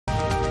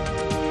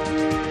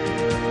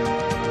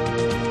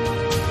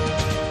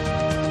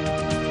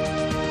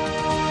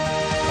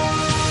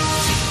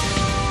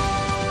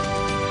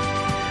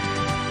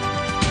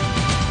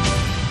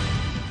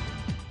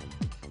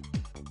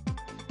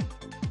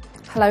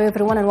Hello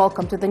everyone and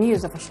welcome to the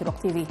news of Ashorooq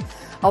TV.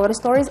 Our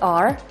stories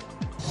are: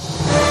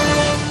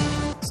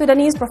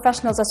 Sudanese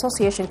Professionals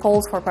Association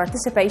calls for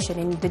participation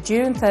in the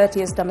June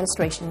 30th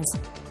demonstrations.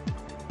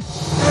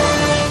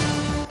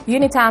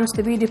 UNITAMs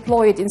to be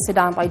deployed in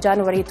Sudan by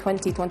January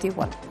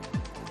 2021.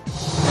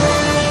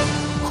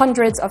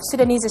 Hundreds of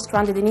Sudanese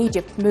stranded in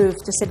Egypt moved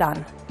to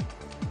Sudan.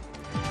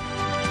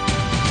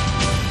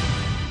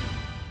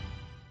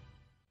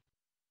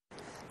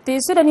 The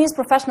Sudanese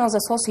Professionals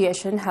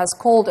Association has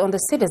called on the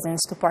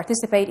citizens to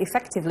participate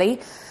effectively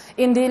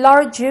in the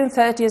large June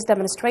 30th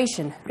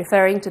demonstration,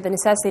 referring to the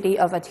necessity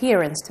of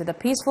adherence to the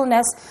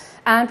peacefulness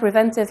and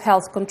preventive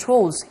health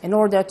controls in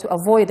order to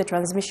avoid the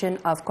transmission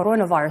of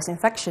coronavirus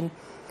infection.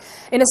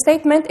 In a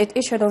statement it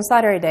issued on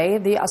Saturday,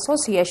 the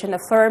association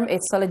affirmed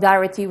its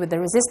solidarity with the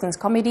resistance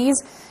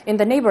committees in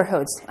the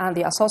neighborhoods and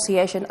the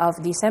Association of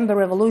December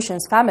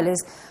Revolution's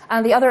families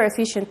and the other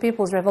efficient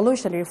People's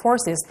Revolutionary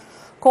Forces,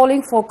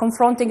 calling for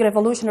confronting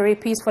revolutionary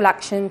peaceful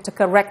action to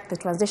correct the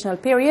transitional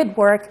period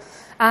work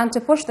and to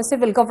push the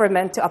civil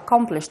government to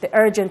accomplish the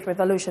urgent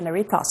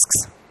revolutionary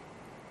tasks.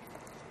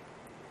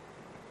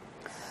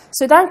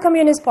 Sudan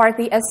Communist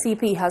Party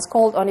SCP has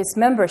called on its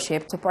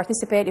membership to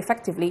participate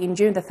effectively in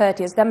June the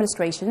 30th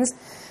demonstrations,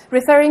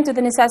 referring to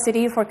the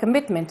necessity for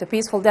commitment to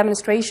peaceful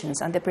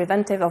demonstrations and the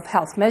preventive of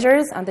health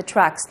measures and the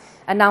tracks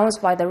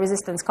announced by the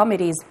resistance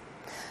committees.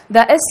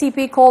 The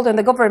SCP called on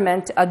the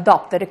government to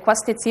adopt the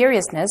requested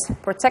seriousness,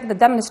 protect the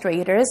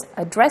demonstrators,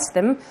 address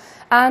them,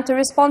 and to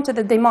respond to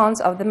the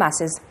demands of the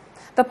masses.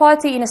 The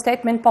party, in a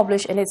statement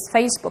published in its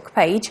Facebook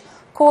page,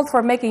 called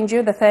for making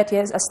June the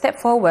 30th a step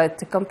forward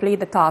to complete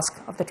the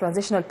task of the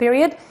transitional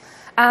period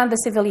and the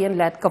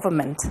civilian-led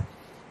government.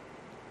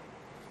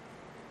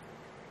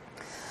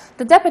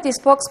 The deputy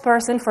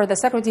spokesperson for the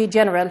Secretary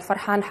General,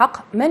 Farhan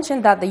Haq,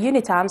 mentioned that the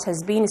UNITAMs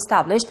has been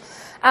established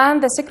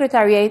and the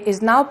Secretariat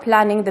is now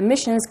planning the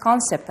mission's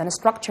concept and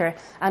structure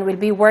and will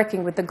be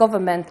working with the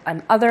government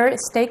and other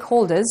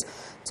stakeholders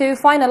to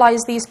finalize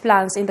these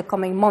plans in the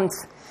coming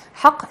months.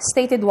 Haq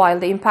stated while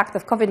the impact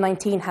of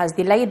COVID-19 has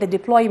delayed the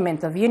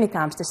deployment of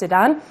UNITAMs to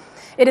Sudan,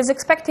 it is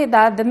expected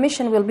that the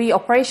mission will be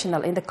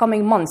operational in the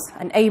coming months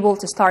and able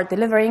to start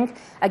delivering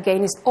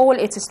against all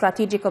its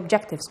strategic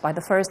objectives by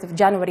the 1st of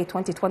January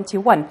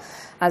 2021,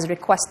 as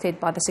requested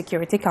by the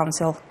Security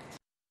Council.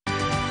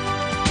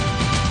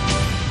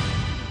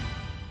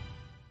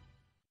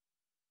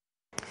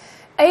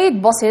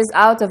 Eight buses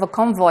out of a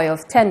convoy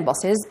of 10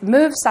 buses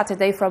moved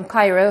Saturday from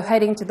Cairo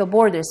heading to the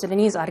border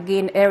Sudanese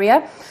Argin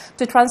area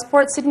to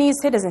transport Sudanese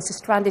citizens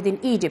stranded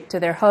in Egypt to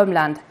their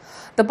homeland.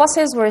 The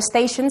buses were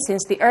stationed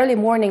since the early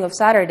morning of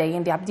Saturday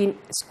in the Abdin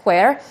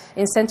Square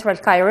in central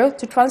Cairo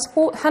to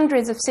transport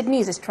hundreds of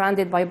Sudanese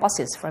stranded by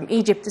buses from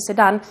Egypt to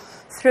Sudan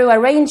through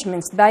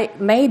arrangements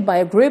made by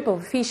a group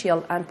of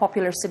official and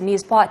popular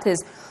Sudanese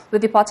parties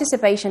with the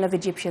participation of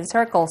Egyptian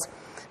circles.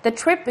 The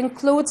trip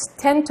includes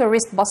 10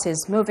 tourist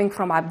buses moving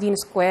from Abdin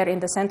Square in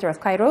the center of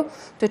Cairo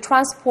to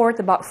transport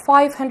about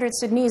 500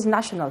 Sudanese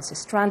nationals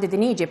stranded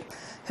in Egypt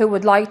who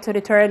would like to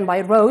return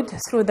by road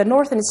through the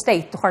northern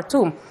state to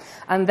Khartoum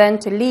and then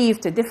to leave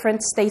to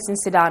different states in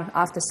Sudan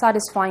after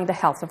satisfying the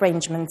health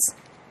arrangements.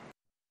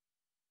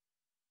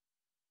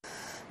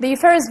 The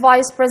first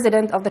Vice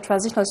President of the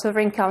Transitional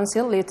Sovereign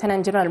Council,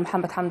 Lieutenant General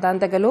Mohammed Hamdan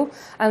Dagalo,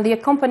 and the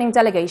accompanying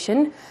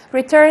delegation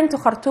returned to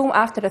Khartoum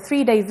after a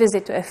 3-day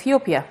visit to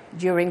Ethiopia,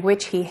 during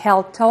which he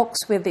held talks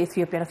with the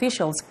Ethiopian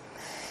officials.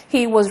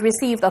 He was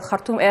received at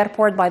Khartoum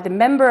airport by the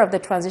member of the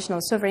Transitional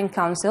Sovereign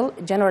Council,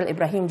 General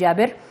Ibrahim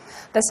Jabir,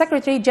 the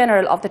Secretary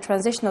General of the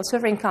Transitional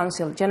Sovereign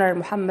Council, General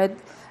Mohammed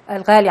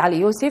Al-Ghali Ali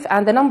Yusuf,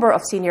 and a number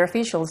of senior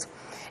officials.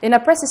 In a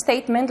press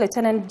statement,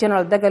 Lieutenant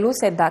General Dagalo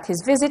said that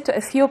his visit to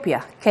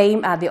Ethiopia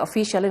came at the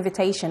official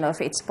invitation of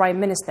its Prime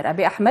Minister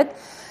Abiy Ahmed,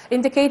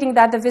 indicating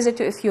that the visit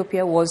to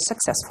Ethiopia was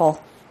successful.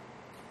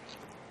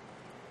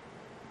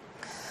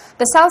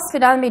 The South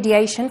Sudan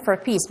mediation for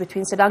peace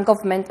between Sudan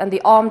government and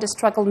the armed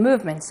struggle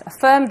movements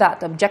affirmed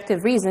that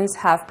objective reasons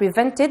have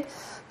prevented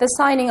the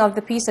signing of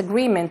the peace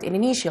agreement in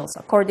initials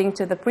according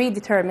to the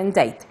predetermined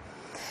date.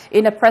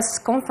 In a press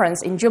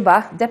conference in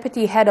Juba,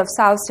 Deputy Head of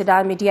South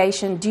Sudan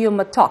Mediation, Dio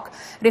Matok,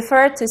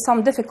 referred to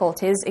some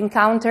difficulties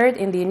encountered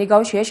in the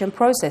negotiation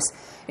process,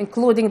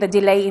 including the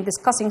delay in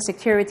discussing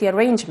security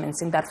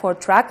arrangements in Darfur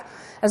track,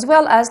 as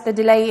well as the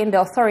delay in the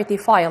authority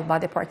filed by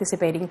the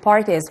participating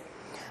parties.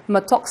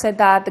 Matok said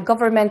that the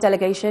government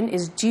delegation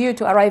is due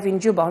to arrive in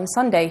Juba on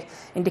Sunday,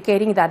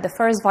 indicating that the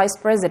first Vice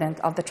President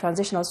of the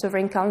Transitional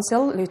Sovereign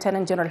Council,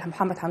 Lieutenant General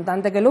Mohammed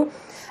Hamdan Dagalo,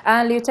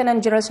 and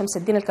Lieutenant General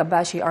Shamsuddin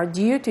Al-Kabashi are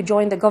due to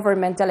join the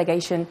government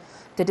delegation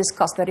to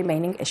discuss the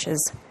remaining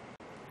issues.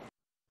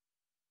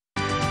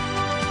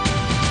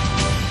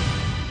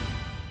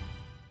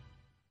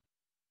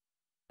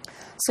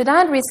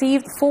 Sudan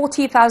received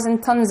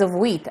 40,000 tons of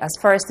wheat as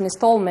first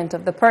installment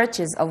of the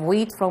purchase of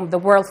wheat from the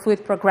World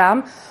Food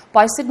Programme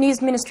by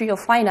Sydney's Ministry of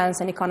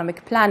Finance and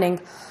Economic Planning.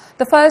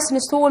 The first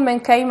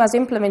installment came as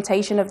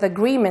implementation of the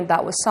agreement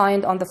that was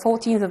signed on the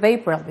 14th of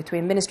April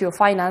between Ministry of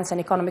Finance and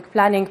Economic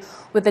Planning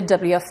with the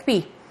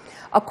WFP.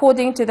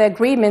 According to the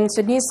agreement,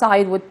 Sudanese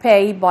side would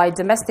pay by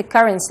domestic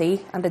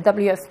currency, and the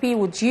WFP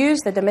would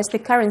use the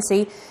domestic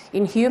currency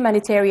in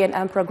humanitarian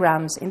and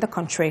programs in the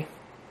country.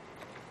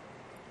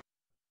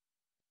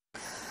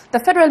 The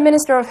Federal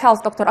Minister of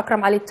Health, Dr.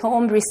 Akram Ali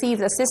Tom,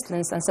 received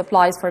assistance and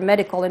supplies for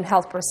medical and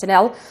health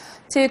personnel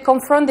to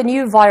confront the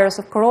new virus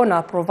of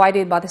corona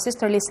provided by the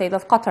sisterly state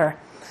of Qatar.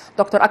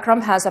 Dr.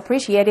 Akram has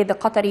appreciated the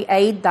Qatari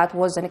aid that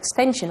was an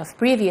extension of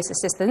previous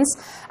assistance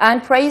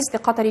and praised the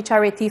Qatari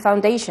Charity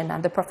Foundation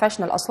and the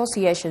professional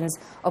associations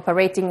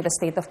operating in the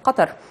state of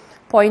Qatar,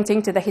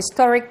 pointing to the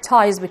historic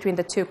ties between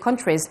the two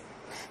countries.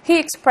 He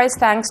expressed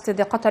thanks to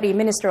the Qatari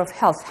Minister of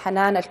Health,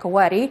 Hanan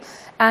Al-Kawari,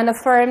 and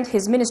affirmed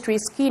his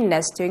ministry's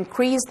keenness to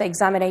increase the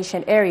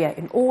examination area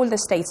in all the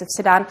states of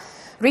Sudan,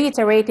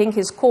 reiterating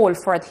his call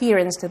for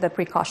adherence to the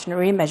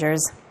precautionary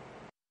measures.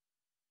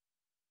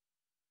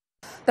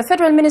 The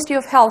Federal Ministry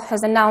of Health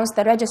has announced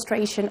the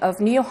registration of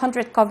new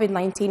 100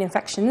 COVID-19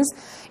 infections,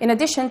 in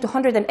addition to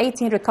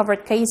 118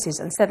 recovered cases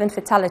and 7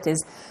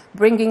 fatalities,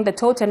 bringing the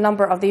total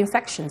number of the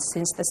infections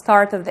since the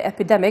start of the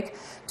epidemic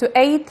to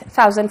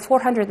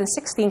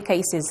 8,416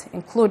 cases,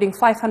 including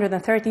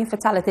 513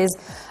 fatalities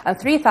and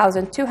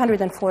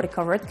 3,204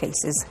 recovered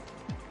cases.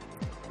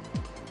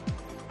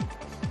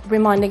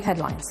 Reminding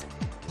headlines.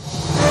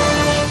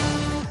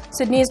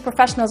 Sudanese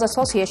Professionals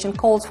Association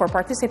calls for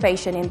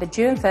participation in the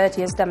June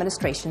 30th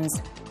demonstrations.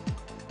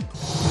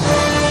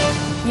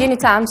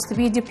 UNITAMs to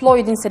be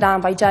deployed in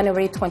Sudan by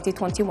January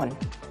 2021.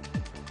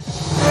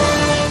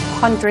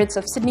 Hundreds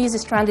of Sudanese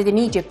stranded in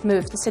Egypt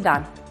moved to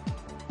Sudan.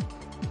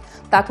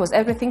 That was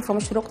everything from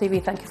Ashorooq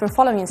TV. Thank you for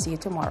following and see you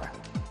tomorrow.